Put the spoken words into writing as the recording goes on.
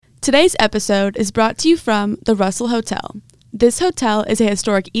Today's episode is brought to you from the Russell Hotel. This hotel is a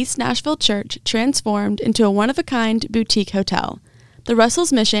historic East Nashville church transformed into a one-of-a-kind boutique hotel. The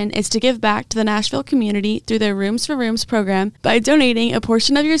Russell's mission is to give back to the Nashville community through their Rooms for Rooms program by donating a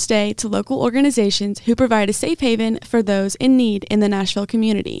portion of your stay to local organizations who provide a safe haven for those in need in the Nashville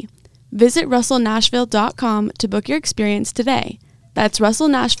community. Visit russellnashville.com to book your experience today. That's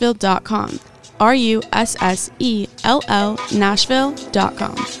russellnashville.com. RUSSELL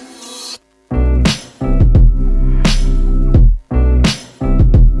Nashville.com.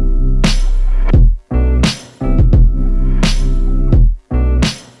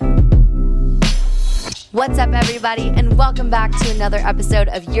 What's up, everybody, and welcome back to another episode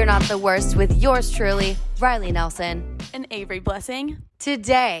of You're Not the Worst with yours truly, Riley Nelson. And Avery Blessing.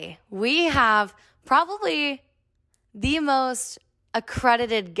 Today, we have probably the most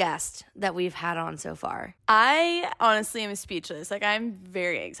accredited guest that we've had on so far. I honestly am speechless. I'm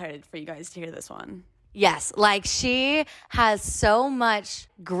very excited for you guys to hear this one. Yes, she has so much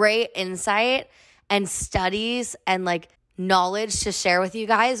great insight and studies and knowledge to share with you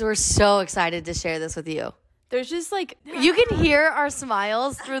guys. We're so excited to share this with you. There's just you can hear our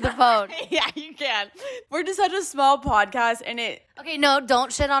smiles through the phone. Yeah, you can. We're just such a small podcast and Okay, no,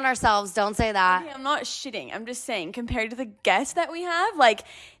 don't shit on ourselves. Don't say that. Okay, I'm not shitting. I'm just saying compared to the guests that we have,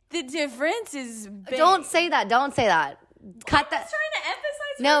 the difference is big. Don't say that. Don't say that. Cut that. I'm just trying to emphasize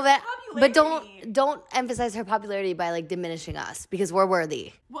but don't emphasize her popularity by diminishing us because we're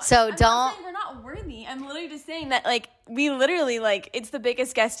worthy. Well, so I'm don't. Not saying we're not worthy. I'm literally just saying that we literally it's the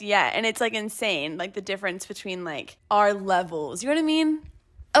biggest guest yet, and it's insane the difference between our levels. You know what I mean?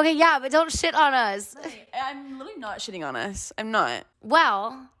 Okay, yeah, but don't shit on us. I'm literally not shitting on us. I'm not.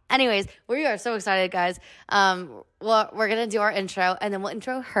 Well, anyways, we are so excited, guys. Well, we're gonna do our intro, and then we'll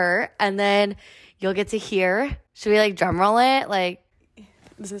intro her, and then you'll get to hear. Should we drum roll it?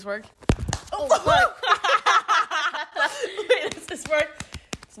 Does this work? Oh, fuck. Wait, does this work?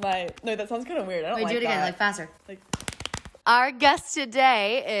 No, that sounds kind of weird. I don't Wait, like do it again, that. Faster. Our guest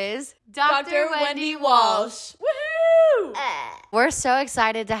today is Dr. Wendy Walsh. Woohoo! We're so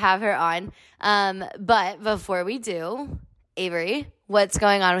excited to have her on. But before we do, Avery, what's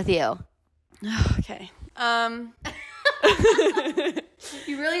going on with you? Okay.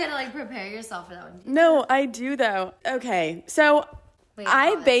 You really had to prepare yourself for that one. No, I do though. Okay, so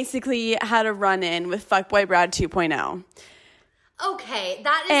I basically had a run-in with Fuckboy Brad 2.0. Okay,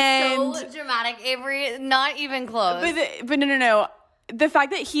 that is so dramatic, Avery. Not even close. But no. The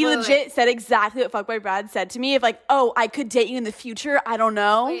fact that he legit said exactly what Fuckboy Brad said to me, I could date you in the future. I don't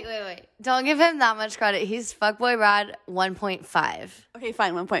know. Wait. Don't give him that much credit. He's Fuckboy Brad 1.5. Okay,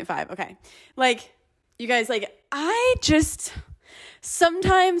 fine, 1.5. Okay. You guys, I just,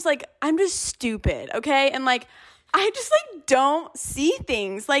 sometimes, I'm just stupid, okay? And, I just, don't see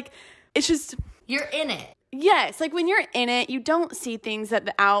things. It's just. You're in it. Yes, when you're in it, you don't see things that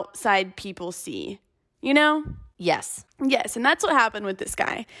the outside people see, you know? Yes, and that's what happened with this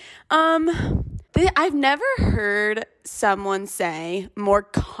guy. I've never heard someone say more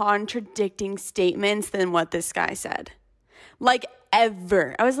contradicting statements than what this guy said.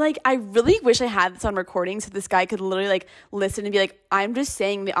 Ever. I was I really wish I had this on recording so this guy could literally listen and be I'm just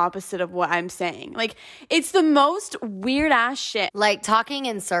saying the opposite of what I'm saying. It's the most weird ass shit. Talking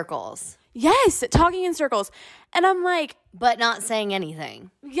in circles. Yes, talking in circles. And I'm but not saying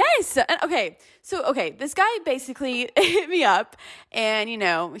anything. Yes. Okay. So, this guy basically hit me up and,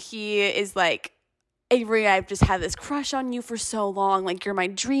 he is Avery, I've just had this crush on you for so long. You're my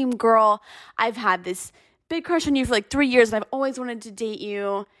dream girl. I've had this big crush on you for 3 years and I've always wanted to date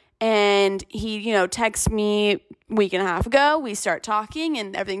you. And he, texts me a week and a half ago. We start talking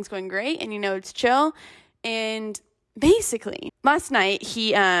and everything's going great and, it's chill. And basically last night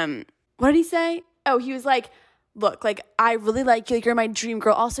he, what did he say? Oh, he was look, I really like you. You're my dream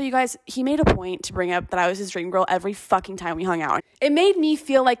girl. Also, you guys, he made a point to bring up that I was his dream girl every fucking time we hung out. It made me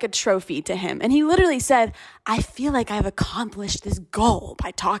feel like a trophy to him. And he literally said, I feel like I've accomplished this goal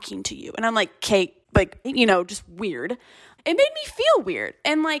by talking to you. And I'm Kate, just weird. It made me feel weird.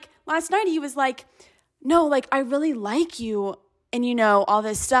 And last night he was no, I really like you and all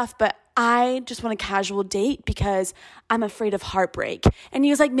this stuff, but I just want a casual date because I'm afraid of heartbreak. And he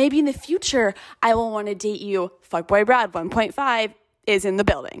was maybe in the future I will want to date you. Fuckboy Brad 1.5 is in the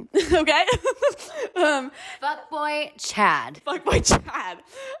building. Okay? Fuckboy Chad. Fuckboy Chad.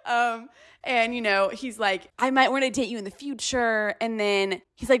 And, he's I might want to date you in the future. And then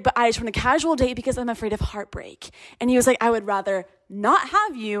he's but I just want a casual date because I'm afraid of heartbreak. And he was I would rather not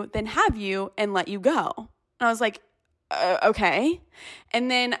have you than have you and let you go. And I was okay.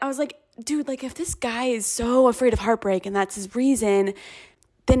 And then I was dude, if this guy is so afraid of heartbreak and that's his reason,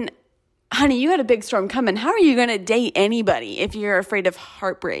 then honey, you had a big storm coming. How are you going to date anybody if you're afraid of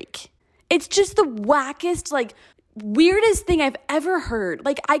heartbreak? It's just the wackest, like, weirdest thing I've ever heard.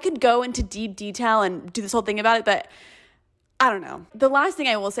 Like, I could go into deep detail and do this whole thing about it, but I don't know. The last thing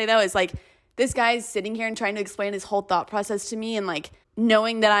I will say, though, is, like, this guy's sitting here and trying to explain his whole thought process to me, and, like,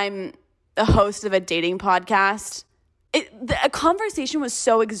 knowing that I'm the host of a dating podcast, a conversation was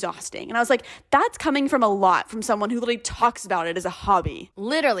so exhausting. And I was like, that's coming from from someone who literally talks about it as a hobby.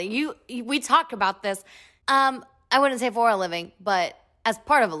 Literally, we talk about this. I wouldn't say for a living, but as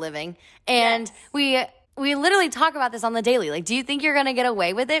part of a living. And yes. We literally talk about this on the daily. Like, do you think you're going to get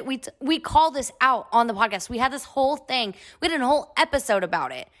away with it? We call this out on the podcast. We had this whole thing. We had a whole episode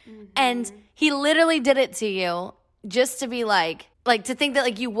about it. Mm-hmm. And he literally did it to you just to be like to think that,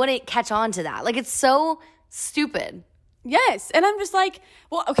 like, you wouldn't catch on to that. Like, it's so stupid. Yes. And I'm just like,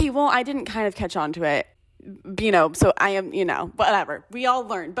 well, I didn't kind of catch on to it, so I am, whatever. We all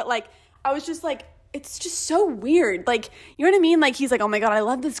learned. But, like, I was just like, it's just so weird. Like, you know what I mean? Like, he's like, oh my God, I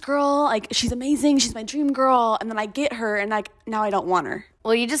love this girl. Like, she's amazing. She's my dream girl. And then I get her and, like, now I don't want her.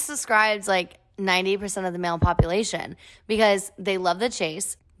 Well, you just described, like, 90% of the male population because they love the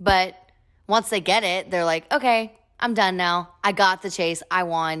chase. But once they get it, they're like, okay, I'm done now. I got the chase. I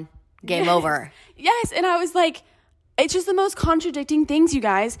won. Game over. Yes. And I was like, it's just the most contradicting things, you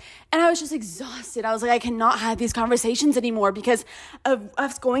guys. And I was just exhausted. I was like, I cannot have these conversations anymore because of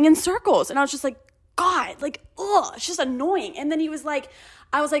us going in circles. And I was just like, God, like, ugh, it's just annoying. And then he was like,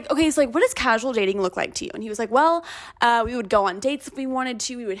 I was like, okay, so like, what does casual dating look like to you? And he was like, well, we would go on dates if we wanted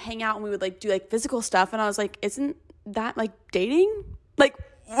to. We would hang out and we would like do like physical stuff. And I was like, isn't that like dating? Like,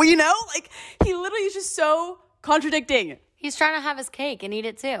 well, like he literally is just so contradicting. He's trying to have his cake and eat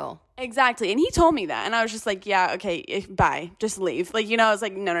it too. Exactly. And he told me that. And I was just like, yeah, okay, bye. Just leave. Like, I was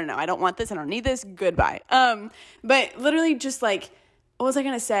like, no. I don't want this. I don't need this. Goodbye. But literally just like, what was I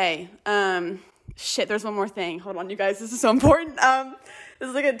going to say? Shit, there's one more thing. Hold on, you guys. This is so important. This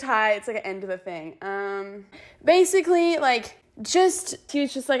is like a tie. It's like an end of a thing. Basically, like, he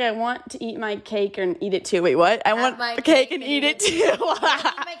was just like, I want to eat my cake and eat it too. Wait, what? I want my cake and eat it too. I want to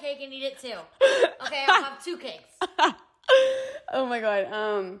eat my cake and eat it too. Okay, I'll have 2 cakes. Oh my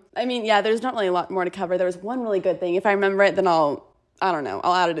God. I mean, yeah, there's not really a lot more to cover. There was one really good thing. If I remember it, then I don't know.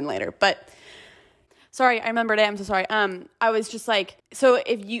 I'll add it in later. But sorry, I remembered it. I'm so sorry. I was just like, so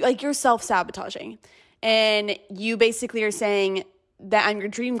if you, like, you're self-sabotaging and you basically are saying that I'm your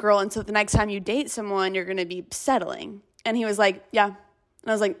dream girl. And so the next time you date someone, you're going to be settling. And he was like, yeah. And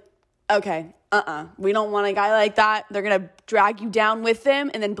I was like, okay, we don't want a guy like that. They're going to drag you down with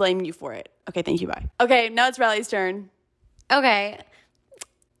them and then blame you for it. Okay, thank you, bye. Okay, now it's Riley's turn. Okay.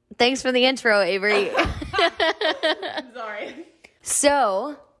 Thanks for the intro, Avery. I'm sorry.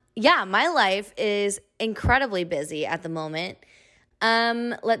 So, yeah, my life is incredibly busy at the moment.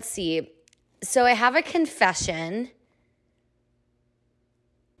 Let's see. So I have a confession.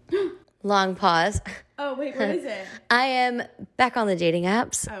 Long pause. Oh, wait, what is it? I am back on the dating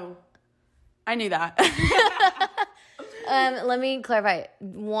apps. Oh, I knew that. Let me clarify.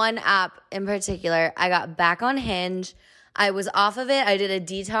 One app in particular, I got back on Hinge. I was off of it. I did a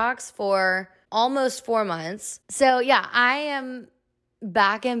detox for almost 4 months. So yeah, I am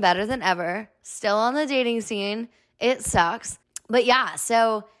back and better than ever. Still on the dating scene. It sucks. But yeah,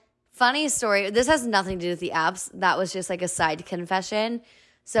 so funny story. This has nothing to do with the apps. That was just like a side confession.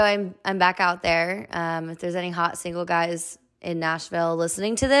 So I'm back out there. If there's any hot single guys in Nashville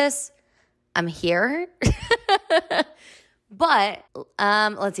listening to this, I'm here. But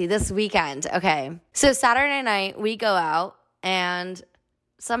let's see, this weekend. Okay. So Saturday night, we go out and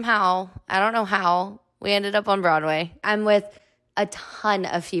somehow, I don't know how, we ended up on Broadway. I'm with a ton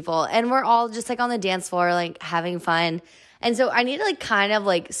of people and we're all just like on the dance floor, like having fun. And so I need to like kind of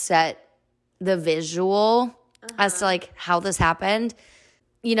like set the visual as to like how this happened.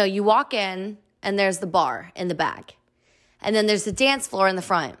 You walk in and there's the bar in the back. And then there's the dance floor in the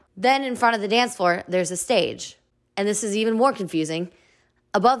front. Then in front of the dance floor, there's a stage. And this is even more confusing.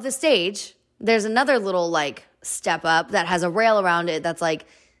 Above the stage, there's another little like step up that has a rail around it that's like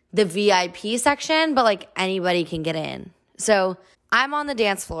the VIP section, but like anybody can get in. So I'm on the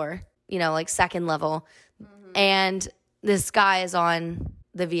dance floor, like second level. Mm-hmm. And this guy is on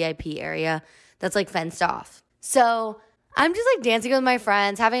the VIP area that's like fenced off. So I'm just like dancing with my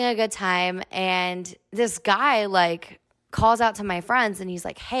friends, having a good time. And this guy like calls out to my friends and he's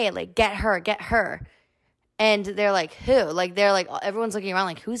like, hey, like get her. And they're like, who? Like, they're like, everyone's looking around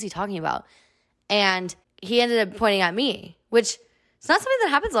like, who's he talking about? And he ended up pointing at me, which it's not something that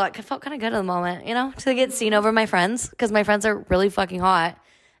happens a lot. I felt kind of good at the moment, to get seen over my friends because my friends are really fucking hot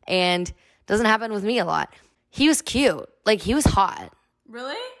and doesn't happen with me a lot. He was cute. Like, he was hot.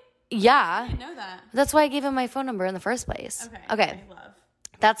 Really? Yeah. I didn't know that. That's why I gave him my phone number in the first place. Okay. Love.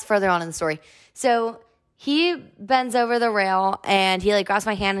 That's further on in the story. So he bends over the rail and he like grabs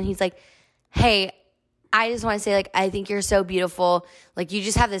my hand and he's like, hey, I just want to say, like, I think you're so beautiful. Like, you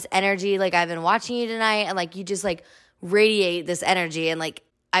just have this energy. Like, I've been watching you tonight and like, you just like radiate this energy. And like,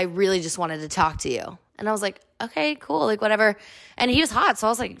 I really just wanted to talk to you. And I was like, okay, cool. Like, whatever. And he was hot. So I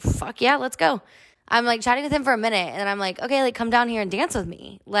was like, fuck yeah, let's go. I'm like chatting with him for a minute and I'm like, okay, like come down here and dance with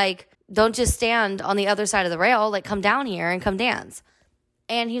me. Like, don't just stand on the other side of the rail. Like, come down here and come dance.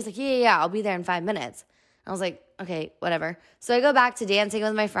 And he was like, yeah, I'll be there in 5 minutes. I was like, okay, whatever. So I go back to dancing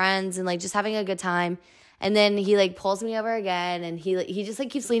with my friends and like just having a good time. And then he like pulls me over again and he just like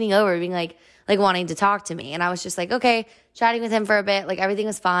keeps leaning over being like wanting to talk to me. And I was just like, okay, chatting with him for a bit. Like everything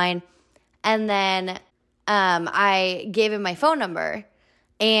was fine. And then I gave him my phone number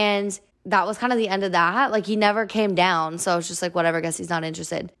and that was kind of the end of that. Like he never came down. So I was just like, whatever, I guess he's not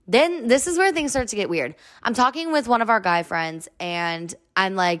interested. Then this is where things start to get weird. I'm talking with one of our guy friends and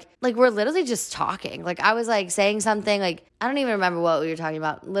I'm like we're literally just talking. Like I was like saying something like, I don't even remember what we were talking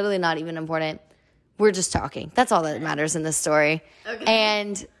about. Literally not even important. We're just talking. That's all that matters in this story. Okay.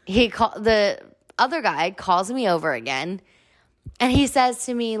 And the other guy calls me over again and he says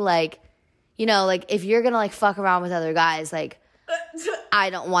to me like, you know, like if you're going to like fuck around with other guys, like I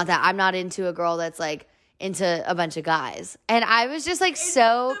don't want that. I'm not into a girl that's like into a bunch of guys. And I was just like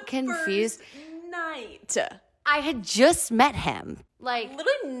so confused. Night. I had just met him. Like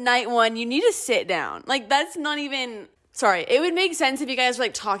literally night one, you need to sit down. Like that's not even, sorry. It would make sense if you guys were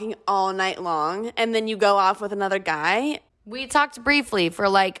like talking all night long and then you go off with another guy. We talked briefly for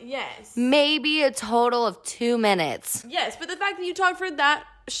like maybe a total of 2 minutes. Yes, but the fact that you talked for that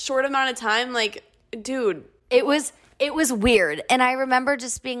short amount of time, like, dude. It was weird. And I remember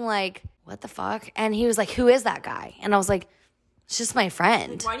just being like, what the fuck? And he was like, who is that guy? And I was like, it's just my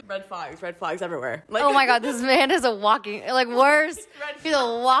friend. Like, red flags everywhere. Like, oh my God, this man is a walking, like worse. He's a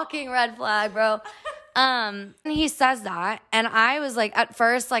walking red flag, bro. And he says that. And I was like, at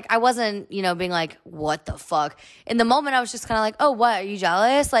first, like, I wasn't, you know, being like, what the fuck? In the moment, I was just kind of like, oh, what? Are you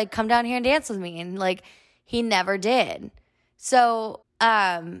jealous? Like, come down here and dance with me. And like, he never did. So he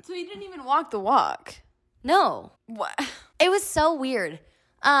didn't even walk the walk. No. What? It was so weird.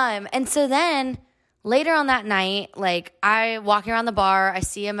 And so then later on that night, like I walking around the bar, I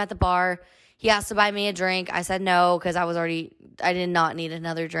see him at the bar. He asked to buy me a drink. I said no because I did not need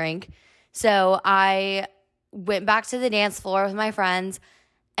another drink. So I went back to the dance floor with my friends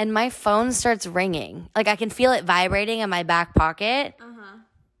and my phone starts ringing. Like I can feel it vibrating in my back pocket. Uh-huh.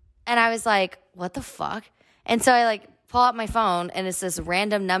 And I was like, what the fuck? And so I like pull out my phone and it's this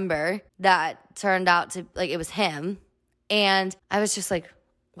random number that turned out to like it was him. And I was just like,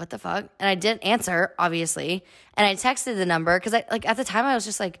 what the fuck? And I didn't answer, obviously. And I texted the number because I like at the time I was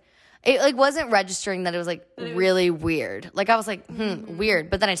just like, it like wasn't registering that it was like really weird. Like I was like, weird.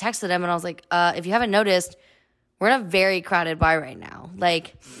 But then I texted him and I was like, if you haven't noticed, we're in a very crowded bar right now.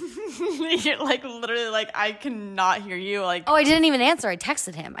 Like you're like literally like I cannot hear you. Like oh, I didn't even answer. I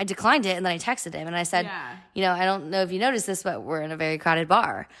texted him. I declined it and then I texted him and I said, you know, I don't know if you noticed this, but we're in a very crowded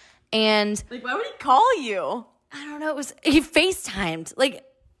bar. And like why would he call you? I don't know. He FaceTimed. Like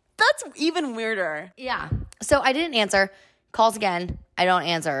that's even weirder. Yeah. So I didn't answer. Calls again. I don't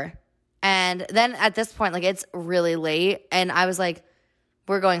answer. And then at this point, like it's really late and I was like,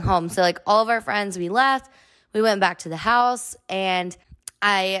 we're going home. So like all of our friends, we left, we went back to the house and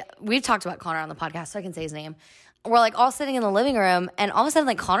we've talked about Connor on the podcast, so I can say his name. We're like all sitting in the living room and all of a sudden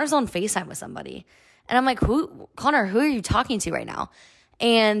like Connor's on FaceTime with somebody. And I'm like, Connor, who are you talking to right now?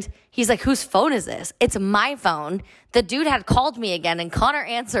 And he's like, whose phone is this? It's my phone. The dude had called me again and Connor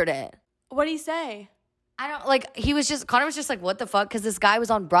answered it. What'd he say? I don't like, Connor was just like, what the fuck? Because this guy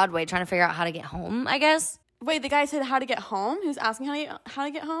was on Broadway trying to figure out how to get home, I guess. Wait, the guy said how to get home? He was asking how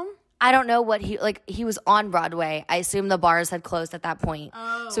to get home? I don't know what he was on Broadway. I assume the bars had closed at that point.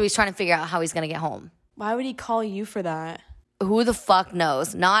 Oh. So he's trying to figure out how he's going to get home. Why would he call you for that? Who the fuck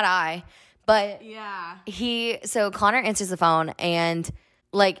knows? Not I. But yeah. So Connor answers the phone and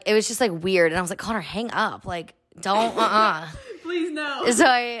like, it was just like weird. And I was like, Connor, hang up. Like, don't, Please no.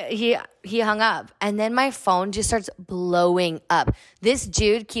 So he hung up and then my phone just starts blowing up. This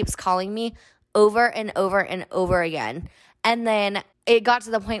dude keeps calling me over and over and over again. And then it got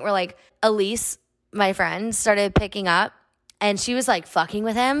to the point where like Elise, my friend, started picking up and she was like fucking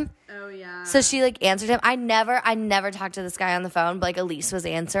with him. Oh yeah. So she like answered him. I never talked to this guy on the phone, but like Elise was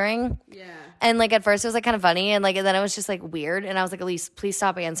answering. Yeah. And like at first it was like kind of funny and like and then it was just like weird and I was like, Elise, please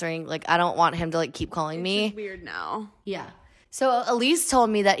stop answering. Like I don't want him to like keep calling me. It's weird now. Yeah. So Elise told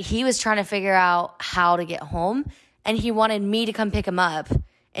me that he was trying to figure out how to get home and he wanted me to come pick him up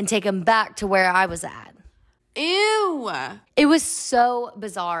and take him back to where I was at. Ew. It was so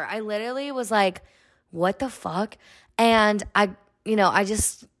bizarre. I literally was like, what the fuck? And I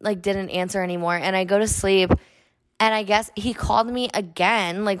just like didn't answer anymore. And I go to sleep, and I guess he called me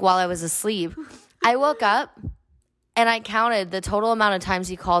again, like while I was asleep. I woke up and I counted the total amount of times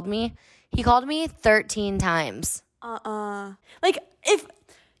he called me. He called me 13 times. Like, if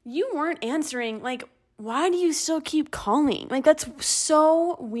you weren't answering, like, why do you still keep calling? Like, that's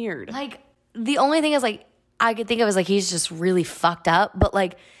so weird. Like, the only thing is, like, I could think of is, like, he's just really fucked up. But,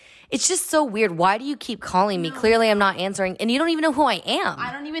 like, it's just so weird. Why do you keep calling me? Clearly I'm not answering, and you don't even know who I am.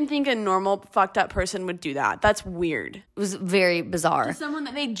 I don't even think a normal fucked up person would do that. That's weird. It was very bizarre. Just someone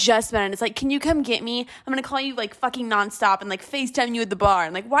that they just met, and it's like, can you come get me? I'm going to call you, like, fucking nonstop and, like, FaceTime you at the bar.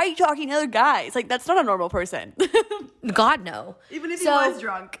 And, like, why are you talking to other guys? Like, that's not a normal person. God, no. Even if he was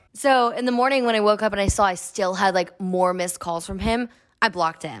drunk. So in the morning when I woke up and I saw I still had, like, more missed calls from him, I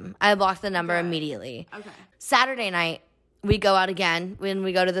blocked him. I blocked the number immediately. Okay. Saturday night, we go out again when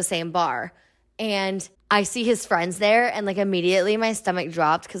we go to the same bar, and I see his friends there, and like immediately my stomach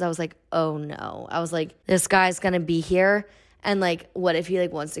dropped because I was like, oh no. I was like, this guy's gonna be here, and like, what if he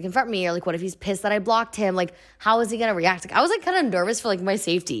like wants to confront me, or like, what if he's pissed that I blocked him? Like, how is he gonna react? Like, I was like kind of nervous for like my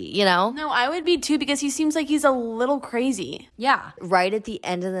safety, you know? No, I would be too, because he seems like he's a little crazy. Yeah. Right at the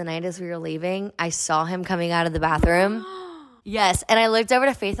end of the night as we were leaving, I saw him coming out of the bathroom. Yes. And I looked over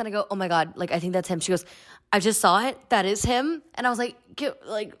to Faith and I go, oh my God, like, I think that's him. She goes, I just saw it. That is him. And I was like,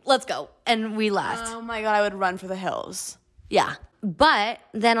 let's go. And we left. Oh my God, I would run for the hills. Yeah. But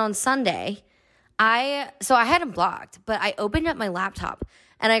then on Sunday, I had him blocked, but I opened up my laptop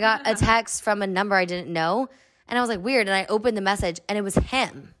and I got a text from a number I didn't know. And I was like, weird. And I opened the message and it was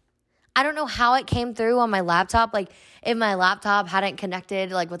him. I don't know how it came through on my laptop. Like, if my laptop hadn't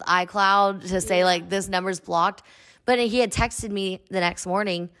connected like with iCloud to say like this number's blocked. But he had texted me the next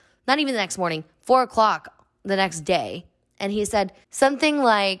morning, not even the next morning, 4:00 the next day. And he said something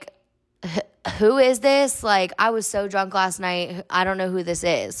like, who is this? Like, I was so drunk last night. I don't know who this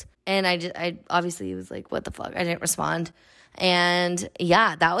is. And I obviously was like, what the fuck? I didn't respond. And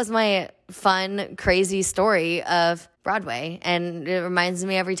yeah, that was my fun, crazy story of Broadway. And it reminds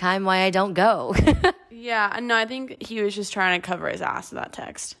me every time why I don't go. Yeah, no, I think he was just trying to cover his ass with that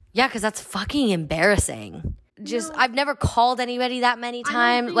text. Yeah, because that's fucking embarrassing. I've never called anybody that many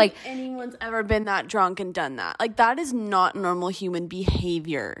times. I don't think anyone's ever been that drunk and done that. Like, that is not normal human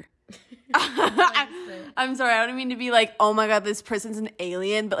behavior. I'm sorry, I don't mean to be like, oh my God, this person's an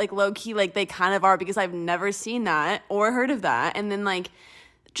alien, but like low-key, like they kind of are, because I've never seen that or heard of that. And then like,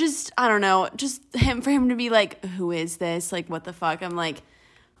 just, I don't know, just for him to be like, who is this? Like, what the fuck? I'm like,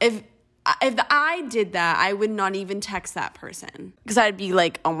 if I did that, I would not even text that person, because I'd be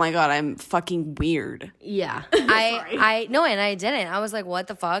like, oh my God, I'm fucking weird. Yeah. I no, and I didn't. I was like, what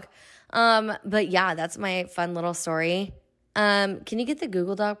the fuck? But yeah, that's my fun little story. Can you get the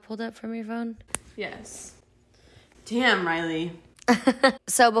Google Doc pulled up from your phone? Yes. Damn, Riley.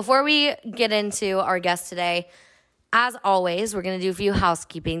 So before we get into our guest today, as always, we're going to do a few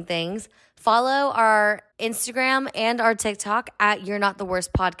housekeeping things. Follow our Instagram and our TikTok at You're Not the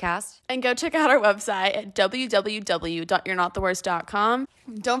Worst Podcast. And go check out our website at www.you'renottheworst.com.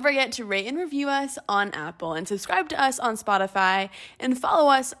 Don't forget to rate and review us on Apple, and subscribe to us on Spotify, and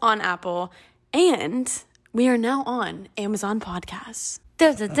follow us on Apple. And we are now on Amazon Podcasts.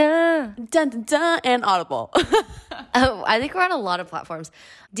 Dun, dun, dun. Dun, dun, dun, and Audible. Oh, I think we're on a lot of platforms.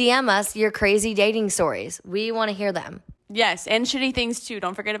 DM us your crazy dating stories. We want to hear them. Yes, and shitty things too.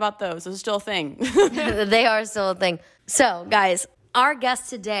 Don't forget about those. Those are still a thing. They are still a thing. So, guys, our guest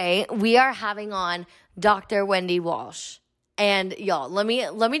today, we are having on Dr. Wendy Walsh. And y'all, let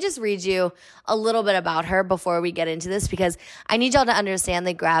me just read you a little bit about her before we get into this, because I need y'all to understand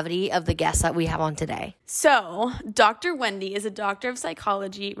the gravity of the guest that we have on today. So, Dr. Wendy is a doctor of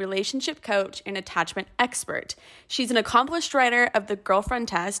psychology, relationship coach, and attachment expert. She's an accomplished writer of the Girlfriend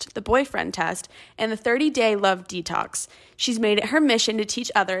Test, the Boyfriend Test, and the 30-Day Love Detox. She's made it her mission to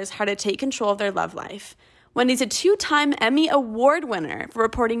teach others how to take control of their love life. Wendy's a 2-time Emmy Award winner for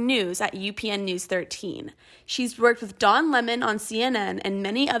reporting news at UPN News 13. She's worked with Don Lemon on CNN and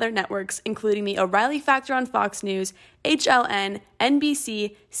many other networks, including The O'Reilly Factor on Fox News, HLN,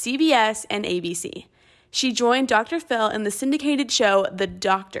 NBC, CBS, and ABC. She joined Dr. Phil in the syndicated show The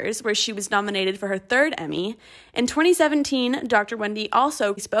Doctors, where she was nominated for her 3rd Emmy. In 2017, Dr. Wendy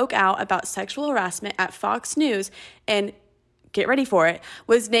also spoke out about sexual harassment at Fox News and, get ready for it,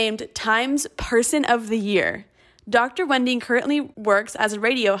 was named Time's Person of the Year. Dr. Wendy currently works as a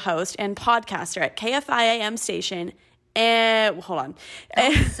radio host and podcaster at KFI AM station And hold on.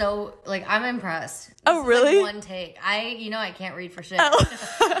 So, like, I'm impressed. Oh, really? Like one take. I can't read for shit.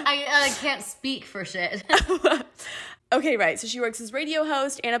 I can't speak for shit. Okay, right. So she works as radio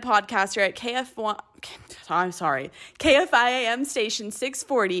host and a podcaster at KFIAM station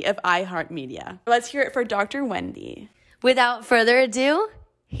 640 of iHeartMedia. Let's hear it for Dr. Wendy. Without further ado,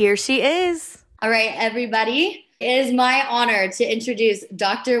 here she is. All right, everybody. It is my honor to introduce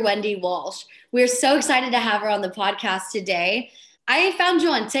Dr. Wendy Walsh. We're so excited to have her on the podcast today. I found you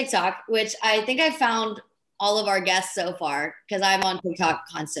on TikTok, which I think I found all of our guests so far because I'm on TikTok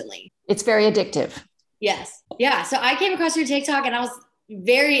constantly. It's very addictive. Yes. Yeah. So I came across your TikTok and I was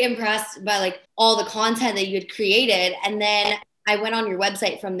very impressed by like all the content that you had created. And then I went on your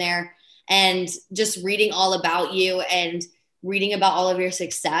website from there and just reading all about you and reading about all of your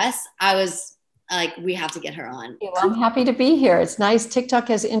success. I was like, we have to get her on. Well, I'm happy to be here. It's nice. TikTok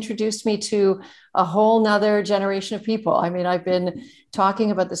has introduced me to a whole nother generation of people. I mean, I've been talking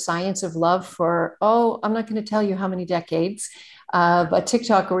about the science of love for, I'm not going to tell you how many decades. But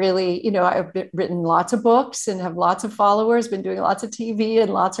TikTok really, I've written lots of books and have lots of followers, been doing lots of TV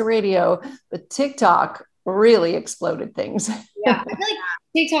and lots of radio, but TikTok really exploded things. Yeah, I feel like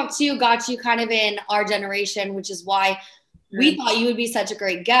TikTok too got you kind of in our generation, which is why we thought you would be such a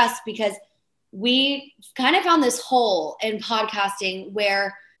great guest, because we kind of found this hole in podcasting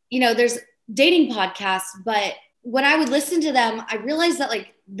where, there's dating podcasts, but when I would listen to them, I realized that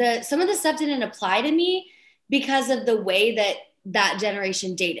like some of the stuff didn't apply to me because of the way that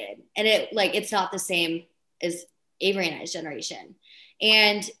generation dated. And it's not the same as Avery and I's generation.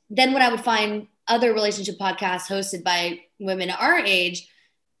 And then when I would find other relationship podcasts hosted by women our age,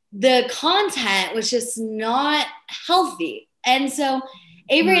 the content was just not healthy. And so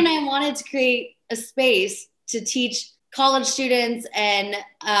Avery and I wanted to create a space to teach college students and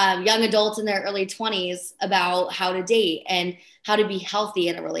young adults in their early 20s about how to date and how to be healthy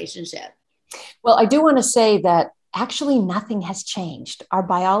in a relationship. Well, I do want to say that actually nothing has changed. Our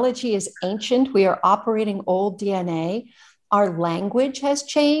biology is ancient. We are operating old DNA. Our language has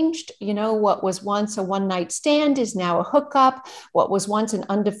changed. What was once a one-night stand is now a hookup. What was once an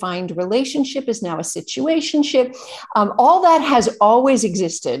undefined relationship is now a situationship. All that has always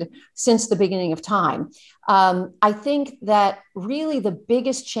existed since the beginning of time. I think that really the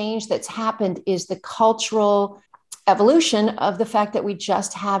biggest change that's happened is the cultural evolution of the fact that we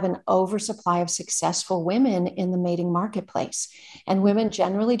just have an oversupply of successful women in the mating marketplace. And women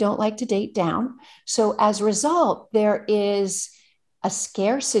generally don't like to date down. So as a result, there is a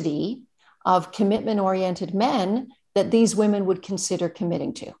scarcity of commitment-oriented men that these women would consider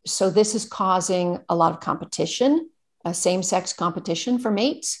committing to. So this is causing a lot of competition, a same-sex competition for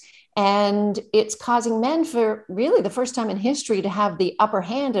mates. And it's causing men for really the first time in history to have the upper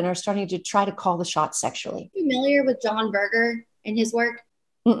hand and are starting to try to call the shots sexually. Familiar with John Berger and his work?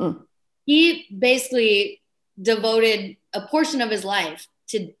 Mm-mm. He basically devoted a portion of his life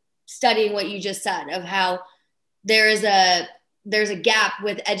to studying what you just said, of how there's a gap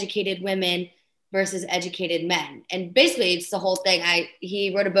with educated women versus educated men. And basically it's the whole thing.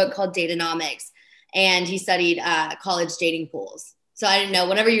 He wrote a book called Datanomics, and he studied college dating pools. So I didn't know,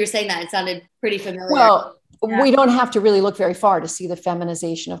 whenever you were saying that, it sounded pretty familiar. Well, we don't have to really look very far to see the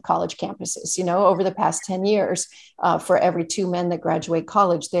feminization of college campuses. Over the past 10 years, for every 2 men that graduate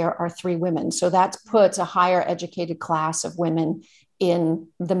college, there are 3 women. So that puts a higher educated class of women in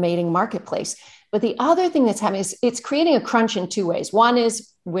the mating marketplace. But the other thing that's happening is it's creating a crunch in 2 ways. One is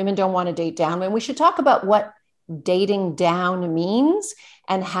women don't want to date down. And we should talk about what dating down means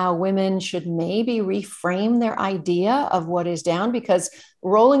and how women should maybe reframe their idea of what is down, because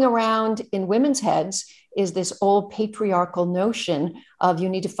rolling around in women's heads is this old patriarchal notion of you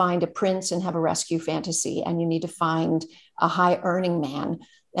need to find a prince and have a rescue fantasy, and you need to find a high earning man.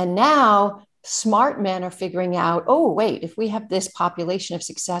 And now smart men are figuring out, wait, if we have this population of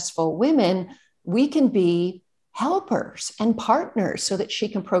successful women, we can be helpers and partners so that she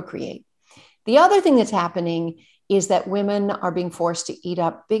can procreate. The other thing that's happening is that women are being forced to eat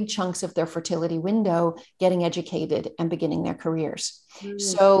up big chunks of their fertility window, getting educated and beginning their careers.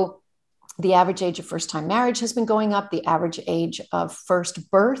 So the average age of first-time marriage has been going up. The average age of first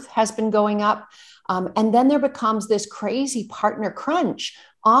birth has been going up. And then there becomes this crazy partner crunch,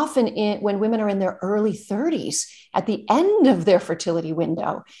 often when women are in their early 30s, at the end of their fertility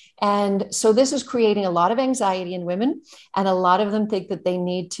window. And so this is creating a lot of anxiety in women. And a lot of them think that they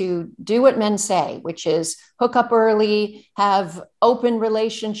need to do what men say, which is hook up early, have open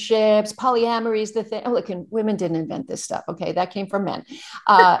relationships. Polyamory is the thing. Look, and women didn't invent this stuff. Okay, that came from men.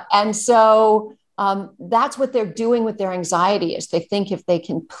 And so that's what they're doing with their anxiety, is they think if they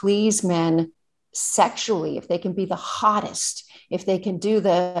can please men sexually, if they can be the hottest, if they can do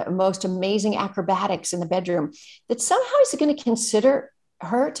the most amazing acrobatics in the bedroom, that somehow he's going to consider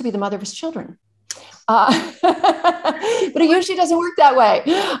her to be the mother of his children. But it usually doesn't work that way.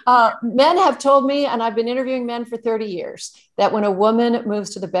 Men have told me, and I've been interviewing men for 30 years, that when a woman moves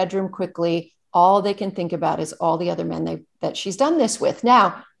to the bedroom quickly, all they can think about is all the other men that she's done this with.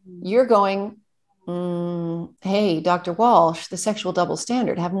 Now, you're going, hey, Dr. Walsh, the sexual double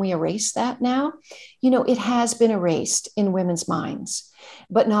standard, haven't we erased that now? It has been erased in women's minds,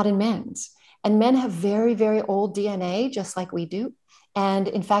 but not in men's. And men have very, very old DNA, just like we do. And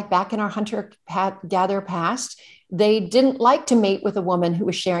in fact, back in our hunter-gatherer past, they didn't like to mate with a woman who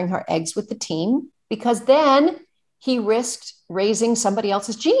was sharing her eggs with the team, because then he risked raising somebody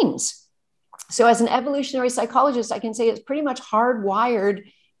else's genes. So as an evolutionary psychologist, I can say it's pretty much hardwired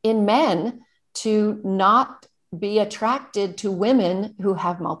in men to not be attracted to women who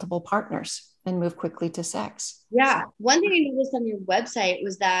have multiple partners and move quickly to sex. Yeah. One thing I noticed on your website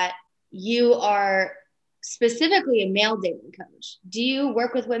was that you are specifically a male dating coach. Do you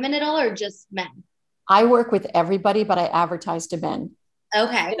work with women at all, or just men? I work with everybody, but I advertise to men.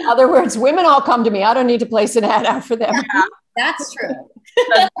 Okay. In other words, women all come to me. I don't need to place an ad out for them. Yeah, that's true.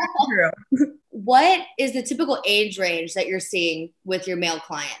 That's true. What is the typical age range that you're seeing with your male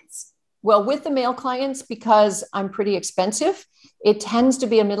clients? Well, with the male clients, because I'm pretty expensive, it tends to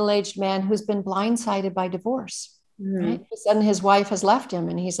be a middle-aged man who's been blindsided by divorce. Right? All of a sudden his wife has left him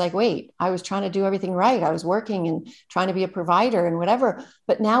and he's like, wait, I was trying to do everything right. I was working and trying to be a provider and whatever.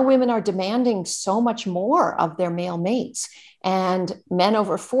 But now women are demanding so much more of their male mates. And men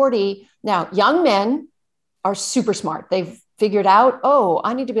over 40, now young men are super smart. They've figured out, oh,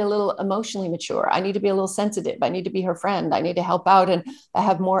 I need to be a little emotionally mature. I need to be a little sensitive. I need to be her friend. I need to help out and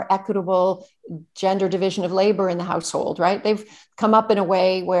have more equitable gender division of labor in the household, right? They've come up in a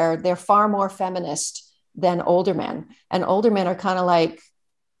way where they're far more feminist than older men. And older men are kind of like,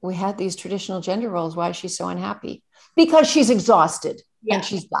 we had these traditional gender roles. Why is she so unhappy? Because she's exhausted and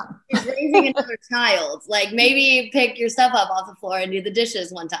she's done. She's raising another child. Like, maybe pick your stuff up off the floor and do the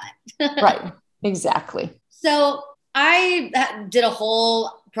dishes one time. Right. Exactly. So I did a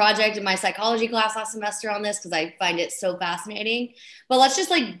whole project in my psychology class last semester on this because I find it so fascinating. But let's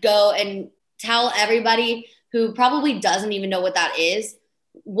just go and tell everybody who probably doesn't even know what that is.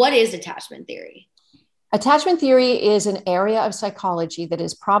 What is attachment theory? Attachment theory is an area of psychology that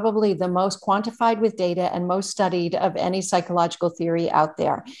is probably the most quantified with data and most studied of any psychological theory out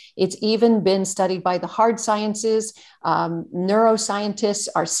there. It's even been studied by the hard sciences. Neuroscientists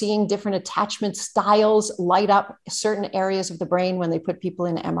are seeing different attachment styles light up certain areas of the brain when they put people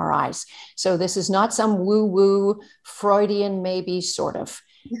in MRIs. So this is not some woo-woo Freudian, maybe, sort of.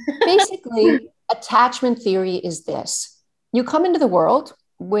 Basically, attachment theory is this. You come into the world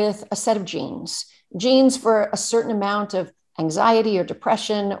with a set of genes for a certain amount of anxiety or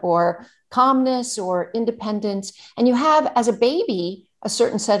depression or calmness or independence. And you have, as a baby, a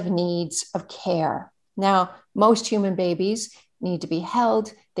certain set of needs of care. Now, most human babies need to be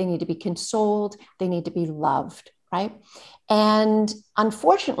held, they need to be consoled, they need to be loved, right? And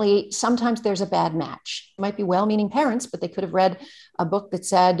unfortunately, sometimes there's a bad match. It might be well-meaning parents, but they could have read a book that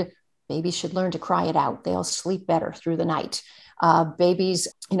said, babies should learn to cry it out. They'll sleep better through the night. Babies,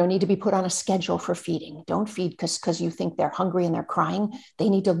 need to be put on a schedule for feeding. Don't feed because you think they're hungry and they're crying. They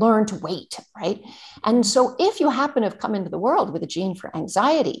need to learn to wait, right? And so if you happen to have come into the world with a gene for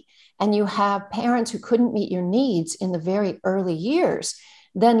anxiety and you have parents who couldn't meet your needs in the very early years,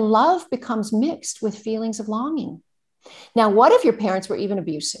 then love becomes mixed with feelings of longing. Now, what if your parents were even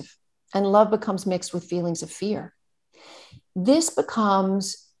abusive and love becomes mixed with feelings of fear? This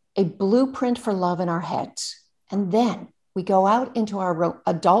becomes a blueprint for love in our heads. And then we go out into our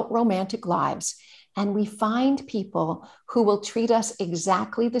adult romantic lives and we find people who will treat us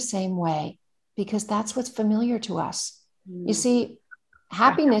exactly the same way because that's what's familiar to us. You see,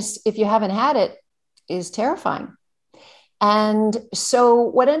 happiness, if you haven't had it, is terrifying. And so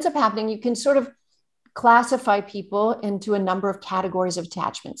what ends up happening, you can sort of classify people into a number of categories of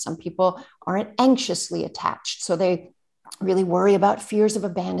attachment. Some people aren't anxiously attached, so they really worry about fears of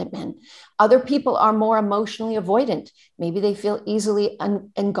abandonment. Other people are more emotionally avoidant. Maybe they feel easily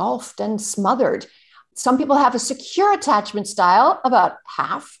engulfed and smothered. Some people have a secure attachment style, about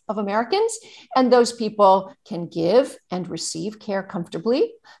half of Americans, and those people can give and receive care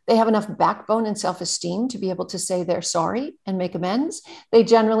comfortably. They have enough backbone and self-esteem to be able to say they're sorry and make amends. They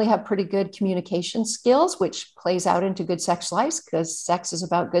generally have pretty good communication skills, which plays out into good sex lives because sex is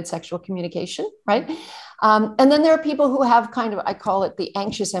about good sexual communication, right? And then there are people who have kind of, I call it the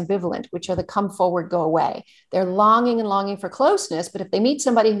anxious ambivalent, which are the come forward, go away. They're longing and longing for closeness, but if they meet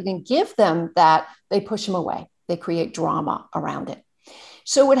somebody who can give them that, they push them away. They create drama around it.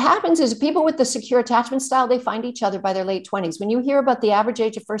 So what happens is people with the secure attachment style, they find each other by their late 20s. When you hear about the average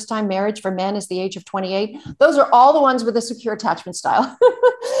age of first-time marriage for men is the age of 28, those are all the ones with a secure attachment style.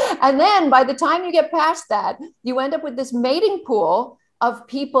 And then by the time you get past that, you end up with this mating pool of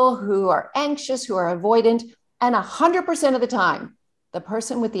people who are anxious, who are avoidant, and 100% of the time, the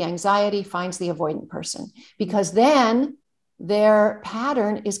person with the anxiety finds the avoidant person, because then their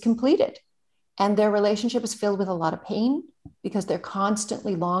pattern is completed and their relationship is filled with a lot of pain because they're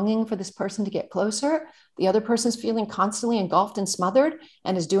constantly longing for this person to get closer. The other person's feeling constantly engulfed and smothered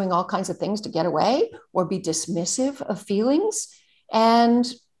and is doing all kinds of things to get away or be dismissive of feelings.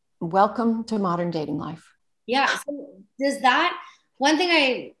 And welcome to modern dating life. Yeah. So does that, one thing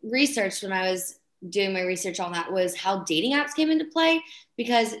I researched when I was doing my research on that was how dating apps came into play,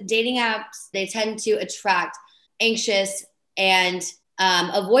 because dating apps, they tend to attract anxious and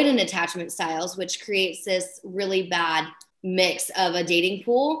avoidant attachment styles, which creates this really bad mix of a dating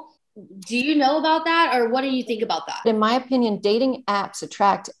pool. Do you know about that, or what do you think about that? In my opinion, dating apps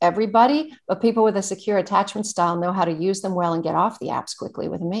attract everybody, but people with a secure attachment style know how to use them well and get off the apps quickly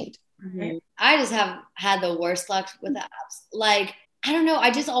with a mate. Mm-hmm. I just have had the worst luck with the apps. Like, I don't know.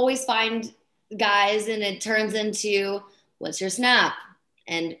 I just always find guys and it turns into, what's your Snap?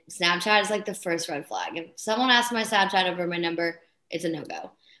 And Snapchat is like the first red flag. If someone asks my Snapchat over my number, it's a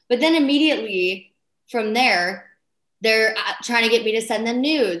no-go. But then immediately from there, they're trying to get me to send them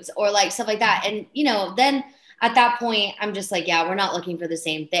nudes or like stuff like that. And, you know, then at that point, I'm just like, yeah, we're not looking for the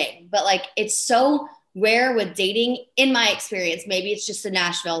same thing. But like, it's so rare with dating, in my experience. Maybe it's just a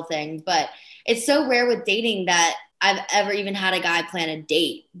Nashville thing, but it's so rare with dating that I've ever even had a guy plan a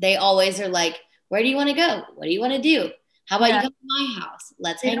date. They always are like, where do you want to go? What do you want to do? How about you come to my house?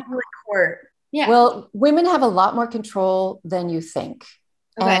 Let's hang out. Yeah. Well, women have a lot more control than you think.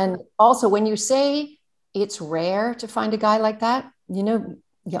 Okay. And also when you say it's rare to find a guy like that, you know,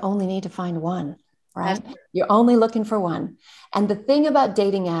 you only need to find one, right? You're only looking for one. And the thing about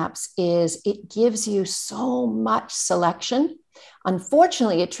dating apps is it gives you so much selection.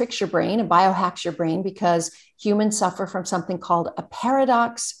 Unfortunately, it tricks your brain and biohacks your brain because humans suffer from something called a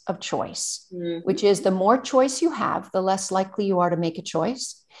paradox of choice, which is the more choice you have, the less likely you are to make a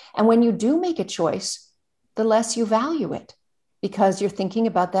choice. And when you do make a choice, the less you value it because you're thinking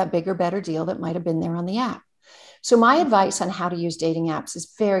about that bigger, better deal that might have been there on the app. So my advice on how to use dating apps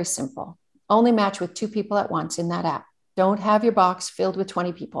is very simple. Only match with 2 people at once in that app. Don't have your box filled with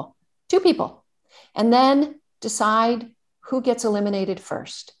 20 people, 2 people. And then decide who gets eliminated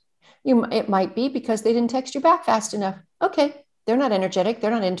first. It might be because they didn't text you back fast enough. Okay, they're not energetic.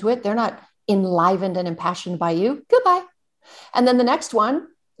 They're not into it. They're not enlivened and impassioned by you. Goodbye. And then the next one,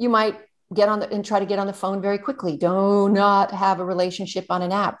 you might get on and try to get on the phone very quickly. Do not have a relationship on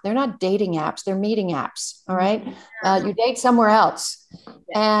an app. They're not dating apps. They're meeting apps. All right. You date somewhere else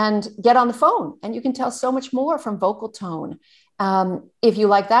and get on the phone. And you can tell so much more from vocal tone. If you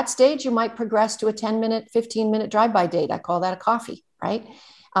like that stage, you might progress to a 10-minute, 15-minute drive-by date. I call that a coffee, right?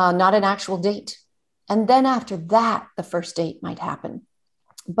 Not an actual date. And then after that, the first date might happen.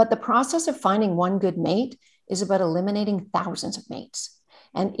 But the process of finding one good mate is about eliminating thousands of mates.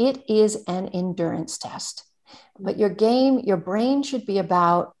 And it is an endurance test. But your brain should be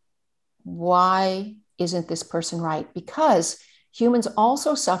about, why isn't this person right? Because humans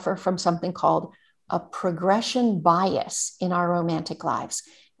also suffer from something called a progression bias in our romantic lives,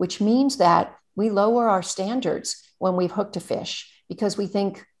 which means that we lower our standards when we've hooked a fish because we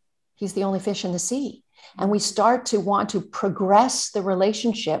think he's the only fish in the sea. And we start to want to progress the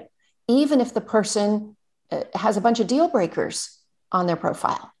relationship, even if the person has a bunch of deal breakers on their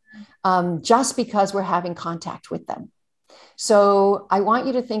profile, just because we're having contact with them. So I want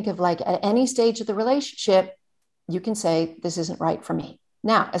you to think of, like, at any stage of the relationship, you can say, this isn't right for me.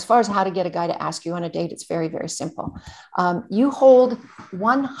 Now, as far as how to get a guy to ask you on a date, it's very, very simple. You hold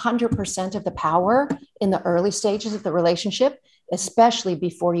 100% of the power in the early stages of the relationship, especially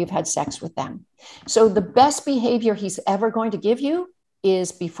before you've had sex with them. So the best behavior he's ever going to give you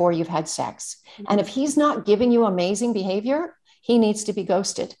is before you've had sex. And if he's not giving you amazing behavior, he needs to be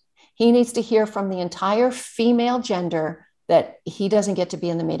ghosted. He needs to hear from the entire female gender that he doesn't get to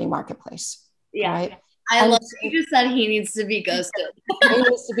be in the mating marketplace. Yeah. Right? I love that you just said he needs to be ghosted. He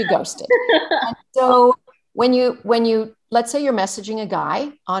needs to be ghosted. And so when you, let's say you're messaging a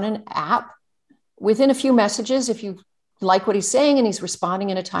guy on an app, within a few messages, if you like what he's saying and he's responding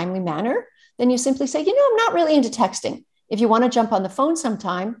in a timely manner, then you simply say, I'm not really into texting. If you want to jump on the phone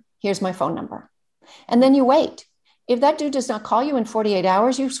sometime, here's my phone number. And then you wait. If that dude does not call you in 48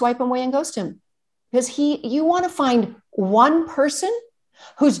 hours, you swipe him away and ghost him. Because you want to find one person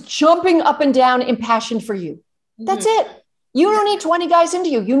who's jumping up and down impassioned for you. That's it. You don't need 20 guys into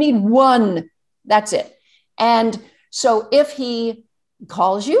you. You need one. That's it. And so if he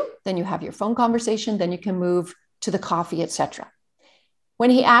calls you, then you have your phone conversation, then you can move to the coffee, etc. When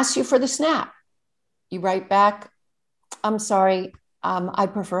he asks you for the snap, you write back, I'm sorry, I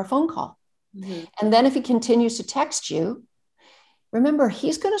prefer a phone call. And then if he continues to text you, remember,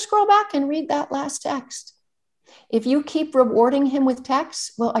 he's going to scroll back and read that last text. If you keep rewarding him with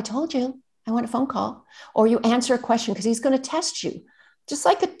texts, well, I told you I want a phone call, or you answer a question because he's going to test you, just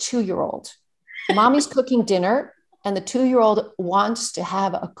like a 2-year-old. Mommy's cooking dinner, and the 2-year-old wants to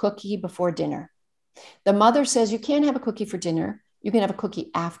have a cookie before dinner. The mother says, you can't have a cookie for dinner. You can have a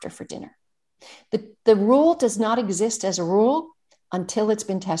cookie after for dinner. The rule does not exist as a rule until it's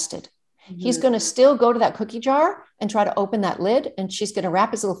been tested. He's going to still go to that cookie jar and try to open that lid, and she's going to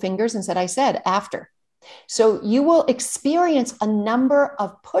wrap his little fingers and said, I said after. So you will experience a number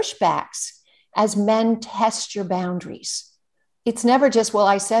of pushbacks as men test your boundaries. It's never just, well,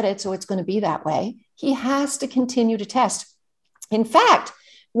 I said it, so it's going to be that way. He has to continue to test. In fact,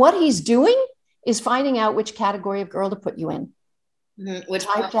 what he's doing is finding out which category of girl to put you in. Which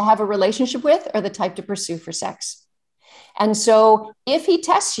type to have a relationship with, or the type to pursue for sex. And so if he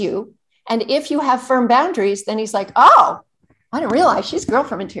tests you, and if you have firm boundaries, then he's like, oh, I didn't realize she's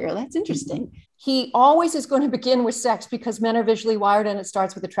girlfriend material. That's interesting. He always is going to begin with sex because men are visually wired and it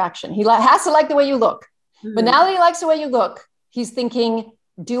starts with attraction. He has to like the way you look. But now that he likes the way you look, he's thinking,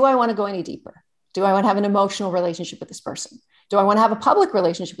 do I want to go any deeper? Do I want to have an emotional relationship with this person? Do I want to have a public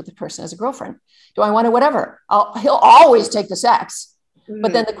relationship with this person as a girlfriend? Do I want to whatever? He'll always take the sex.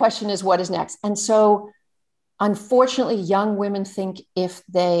 But then the question is, what is next? And so unfortunately, young women think if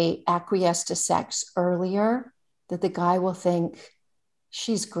they acquiesce to sex earlier, that the guy will think,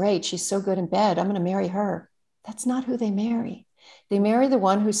 she's great. She's so good in bed. I'm going to marry her. That's not who they marry. They marry the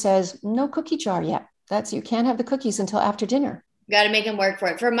one who says, no cookie jar yet. You can't have the cookies until after dinner. Got to make him work for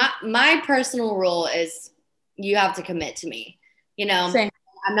it. For my personal rule is you have to commit to me. Same.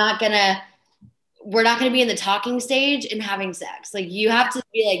 We're not going to be in the talking stage and having sex. Like, you have to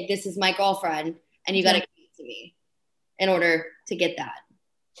be like, this is my girlfriend, and you got to commit to me in order to get that.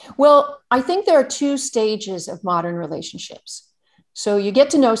 Well, I think there are 2 stages of modern relationships. So you get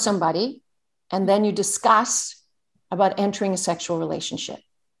to know somebody, and then you discuss about entering a sexual relationship.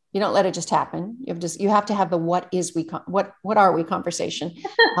 You don't let it just happen. You have to have the what are we conversation.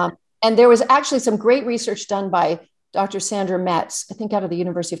 And there was actually some great research done by Dr. Sandra Metz, I think out of the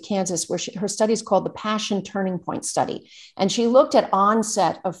University of Kansas, where her study is called the Passion Turning Point Study. And she looked at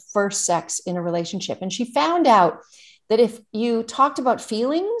onset of first sex in a relationship. And she found out that if you talked about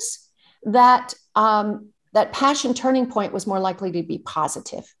feelings, that passion turning point was more likely to be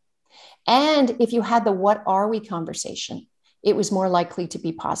positive. And if you had the what are we conversation, it was more likely to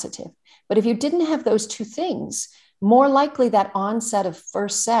be positive. But if you didn't have those 2 things, more likely that onset of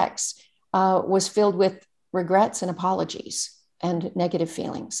first sex was filled with regrets and apologies and negative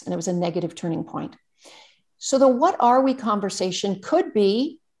feelings. And it was a negative turning point. So the what are we conversation could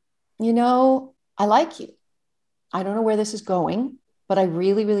be, I like you. I don't know where this is going, but I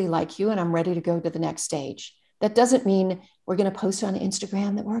really, really like you. And I'm ready to go to the next stage. That doesn't mean we're going to post on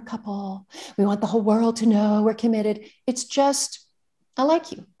Instagram that we're a couple. We want the whole world to know we're committed. It's just, I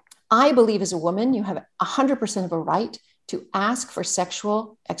like you. I believe as a woman, you have 100% of a right to ask for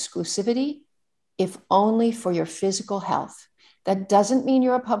sexual exclusivity, if only for your physical health. That doesn't mean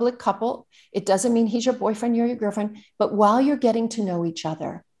you're a public couple. It doesn't mean he's your boyfriend, you're your girlfriend. But while you're getting to know each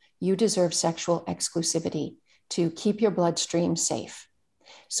other, you deserve sexual exclusivity to keep your bloodstream safe.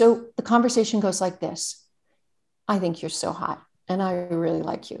 So the conversation goes like this. I think you're so hot, and I really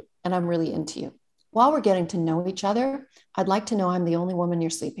like you, and I'm really into you. While we're getting to know each other, I'd like to know I'm the only woman you're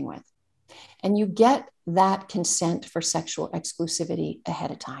sleeping with. And you get that consent for sexual exclusivity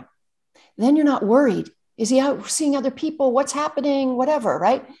ahead of time. Then you're not worried. Is he out seeing other people? What's happening? Whatever,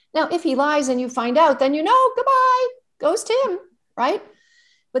 right? Now, if he lies and you find out, then goodbye, ghost him, right?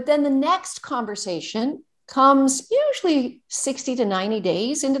 But then the next conversation comes usually 60 to 90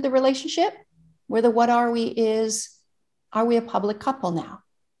 days into the relationship, where the what are we is, are we a public couple now?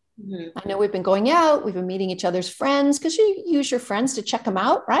 I know we've been going out, we've been meeting each other's friends, because you use your friends to check them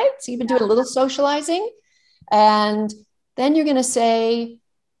out, right? So you've been doing a little socializing. And then you're going to say,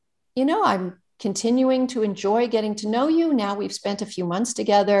 I'm continuing to enjoy getting to know you. Now we've spent a few months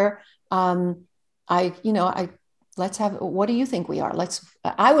together. Let's have, what do you think we are?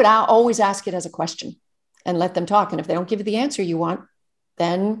 I would always ask it as a question and let them talk. And if they don't give you the answer you want,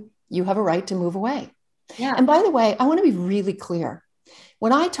 then You have a right to move away. Yeah. And by the way, I want to be really clear.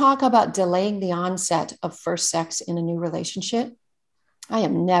 When I talk about delaying the onset of first sex in a new relationship, I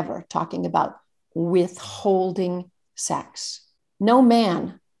am never talking about withholding sex. No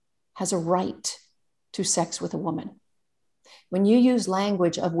man has a right to sex with a woman. When you use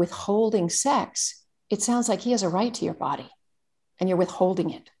language of withholding sex, it sounds like he has a right to your body and you're withholding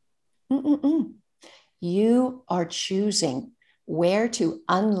it. Mm-mm-mm. You are choosing where to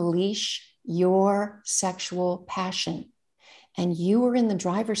unleash your sexual passion. And you are in the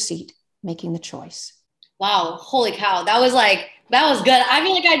driver's seat making the choice. Wow. Holy cow. That was good. I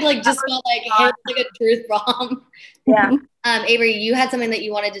feel like I like just felt like, hey, it's like a truth bomb. Yeah. Avery, you had something that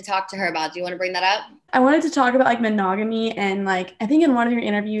you wanted to talk to her about. Do you want to bring that up? I wanted to talk about like monogamy, and like I think in one of your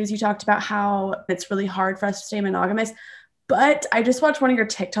interviews you talked about how it's really hard for us to stay monogamous. But I just watched one of your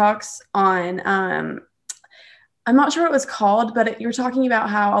TikToks on I'm not sure what it was called, but you were talking about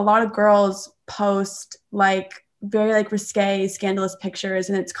how a lot of girls post like very like risque, scandalous pictures,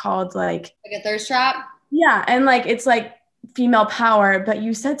 and it's called like a thirst trap. Yeah, and like it's like female power, but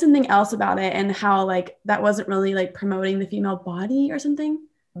you said something else about it and how like that wasn't really like promoting the female body or something.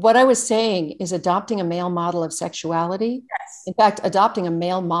 What I was saying is adopting a male model of sexuality. Yes. In fact, adopting a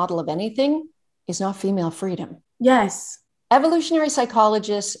male model of anything is not female freedom. Yes. Evolutionary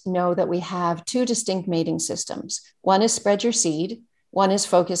psychologists know that we have two distinct mating systems. One is spread your seed, one is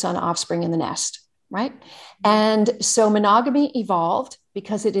focus on offspring in the nest, right? And so monogamy evolved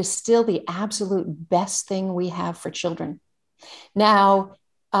because it is still the absolute best thing we have for children. Now,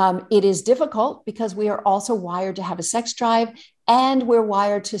 it is difficult because we are also wired to have a sex drive and we're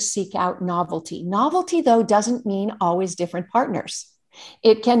wired to seek out novelty. Novelty, though, doesn't mean always different partners.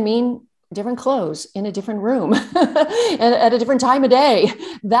 It can mean different clothes in a different room and at a different time of day.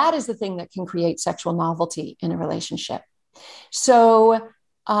 That is the thing that can create sexual novelty in a relationship. So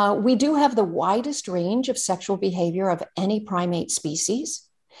we do have the widest range of sexual behavior of any primate species,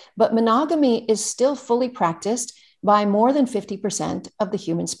 but monogamy is still fully practiced by more than 50% of the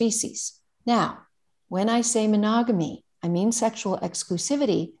human species. Now, when I say monogamy, I mean sexual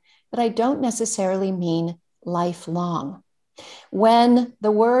exclusivity, but I don't necessarily mean lifelong. When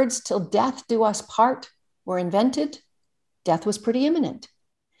the words "till death do us part" were invented, death was pretty imminent.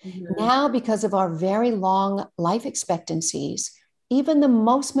 Mm-hmm. Now, because of our very long life expectancies, even the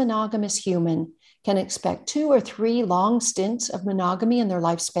most monogamous human can expect 2 or 3 long stints of monogamy in their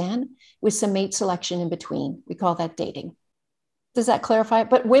lifespan with some mate selection in between. We call that dating. Does that clarify it?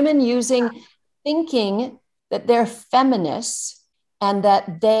 But women thinking that they're feminists and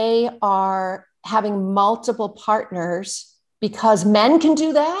that they are having multiple partners because men can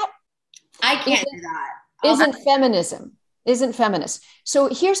do that. I can't do that. Isn't feminism. Isn't feminist. So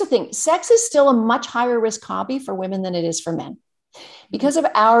here's the thing. Sex is still a much higher risk hobby for women than it is for men. Because of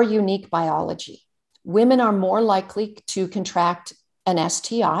our unique biology, women are more likely to contract an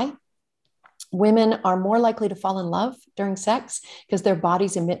STI. Women are more likely to fall in love during sex because their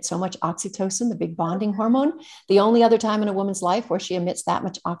bodies emit so much oxytocin, the big bonding hormone. The only other time in a woman's life where she emits that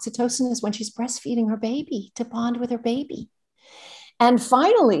much oxytocin is when she's breastfeeding her baby to bond with her baby. And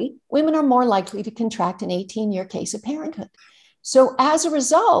finally, women are more likely to contract an 18-year case of parenthood. So as a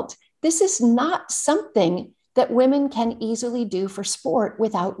result, this is not something that women can easily do for sport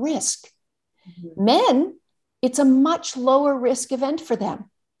without risk. Mm-hmm. Men, it's a much lower risk event for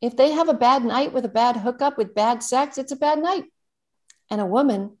them. If they have a bad night with a bad hookup with bad sex, it's a bad night. And a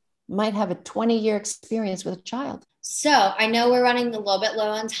woman might have a 20-year experience with a child. So I know we're running a little bit low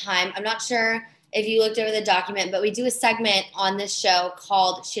on time. I'm not sure if you looked over the document, but we do a segment on this show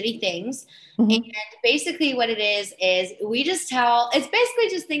called Shitty Things. Mm-hmm. And basically what it is we just it's basically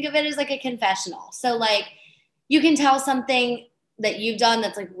just think of it as like a confessional. So like you can tell something that you've done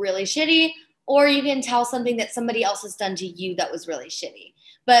that's like really shitty, or you can tell something that somebody else has done to you that was really shitty.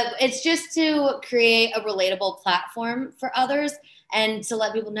 But it's just to create a relatable platform for others and to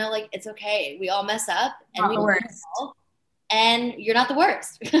let people know, like, it's okay. We all mess up and we all, and you're not the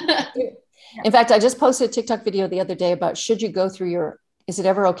worst. In fact, I just posted a TikTok video the other day about is it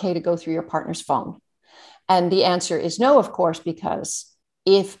ever okay to go through your partner's phone? And the answer is no, of course, because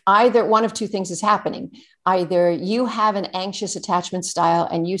if either one of two things is happening, either you have an anxious attachment style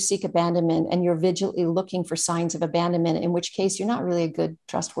and you seek abandonment and you're vigilantly looking for signs of abandonment, in which case you're not really a good,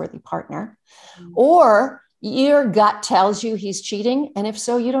 trustworthy partner, or your gut tells you he's cheating. And if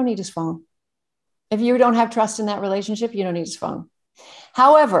so, you don't need his phone. If you don't have trust in that relationship, you don't need his phone.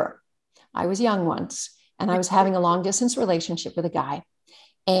 However, I was young once and I was having a long distance relationship with a guy.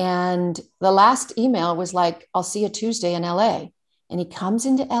 And the last email was like, "I'll see you Tuesday in LA." And he comes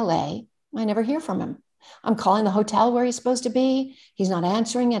into LA. I never hear from him. I'm calling the hotel where he's supposed to be. He's not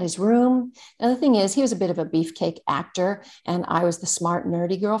answering at his room. And the thing is, he was a bit of a beefcake actor, and I was the smart,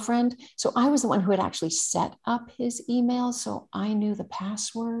 nerdy girlfriend. So I was the one who had actually set up his email. So I knew the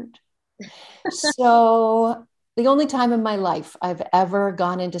password. So the only time in my life I've ever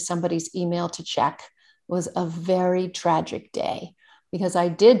gone into somebody's email to check was a very tragic day, because I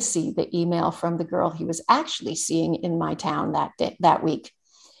did see the email from the girl he was actually seeing in my town that week.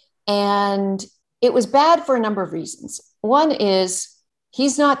 And it was bad for a number of reasons. One is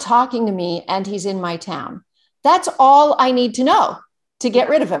he's not talking to me and he's in my town. That's all I need to know to get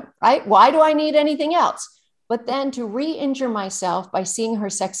rid of him, right? Why do I need anything else? But then to re-injure myself by seeing her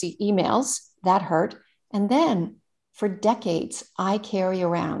sexy emails, that hurt. And then for decades, I carry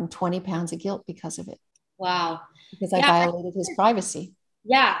around 20 pounds of guilt because of it. Wow. Because I violated his privacy.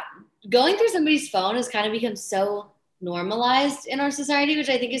 Yeah. Going through somebody's phone has kind of become so normalized in our society, which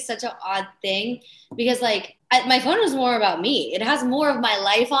I think is such an odd thing, because like my phone is more about me. It has more of my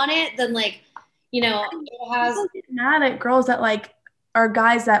life on it than like, it has. People get mad at girls that like are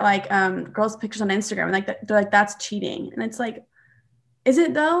guys that like girls' pictures on Instagram, and like they're like, that's cheating. And it's like, is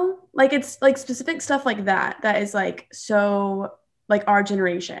it though? Like it's like specific stuff like that is like so like our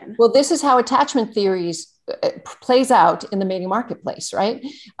generation. Well, this is how attachment theories plays out in the mating marketplace, right?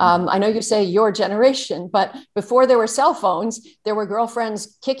 I know you say your generation, but before there were cell phones, there were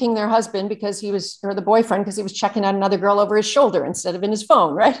girlfriends kicking their husband or the boyfriend because he was checking out another girl over his shoulder instead of in his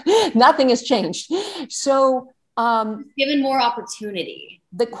phone, right? Nothing has changed. So given more opportunity.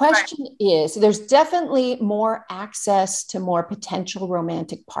 The question is, there's definitely more access to more potential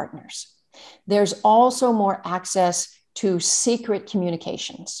romantic partners. There's also more access to secret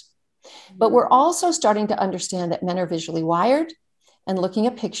communications. But we're also starting to understand that men are visually wired, and looking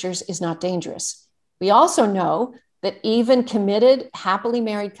at pictures is not dangerous. We also know that even committed, happily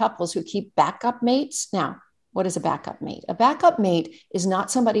married couples who keep backup mates. Now, what is a backup mate? A backup mate is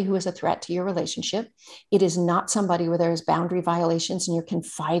not somebody who is a threat to your relationship. It is not somebody where there's boundary violations and you're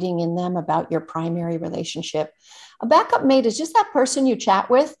confiding in them about your primary relationship. A backup mate is just that person you chat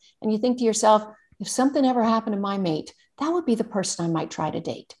with and you think to yourself, if something ever happened to my mate, that would be the person I might try to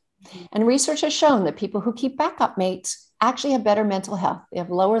date. And research has shown that people who keep backup mates actually have better mental health. They have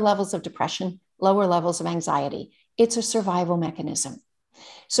lower levels of depression, lower levels of anxiety. It's a survival mechanism.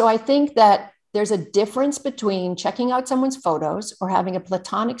 So I think that there's a difference between checking out someone's photos or having a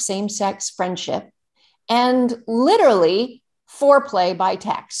platonic same-sex friendship and literally foreplay by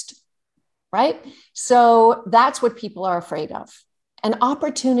text, right? So that's what people are afraid of. And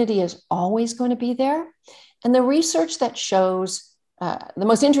opportunity is always going to be there. And the research that shows the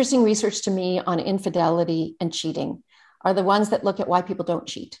most interesting research to me on infidelity and cheating are the ones that look at why people don't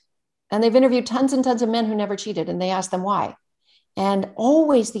cheat. And they've interviewed tons and tons of men who never cheated, and they ask them why. And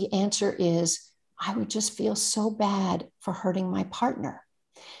always the answer is, I would just feel so bad for hurting my partner.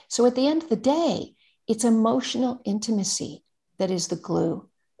 So at the end of the day, it's emotional intimacy that is the glue.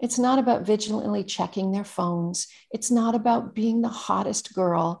 It's not about vigilantly checking their phones. It's not about being the hottest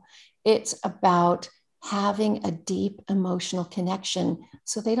girl. It's about having a deep emotional connection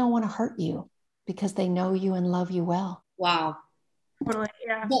so they don't want to hurt you because they know you and love you well. Wow. Totally,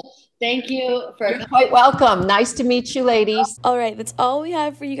 yeah. Thank you for You're quite welcome. Nice to meet you, ladies. All right, that's all we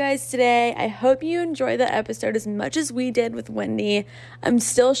have for you guys today. I hope you enjoyed the episode as much as we did with Wendy. I'm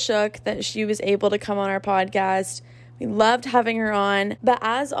still shook that she was able to come on our podcast. We loved having her on. But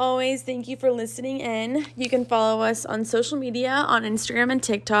as always, thank you for listening in. You can follow us on social media on Instagram and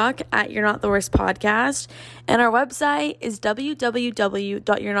TikTok at You're Not the Worst Podcast. And our website is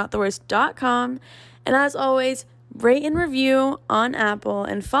www.you'renottheworst.com. And as always, rate and review on Apple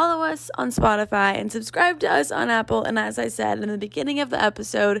and follow us on Spotify and subscribe to us on Apple. And as I said in the beginning of the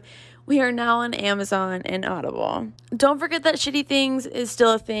episode, we are now on Amazon and Audible. Don't forget that Shitty Things is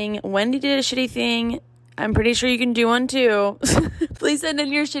still a thing. Wendy did a shitty thing. I'm pretty sure you can do one too. Please send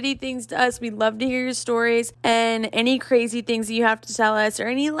in your shitty things to us. We'd love to hear your stories and any crazy things that you have to tell us, or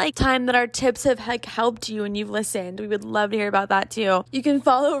any time that our tips have helped you and you've listened. We would love to hear about that too. You can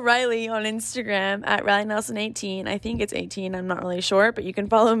follow Riley on Instagram at RileyNelson18. I think it's 18. I'm not really sure, but you can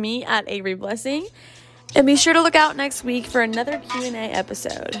follow me at Avery Blessing. And be sure to look out next week for another Q&A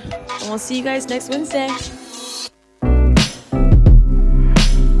episode. And we'll see you guys next Wednesday.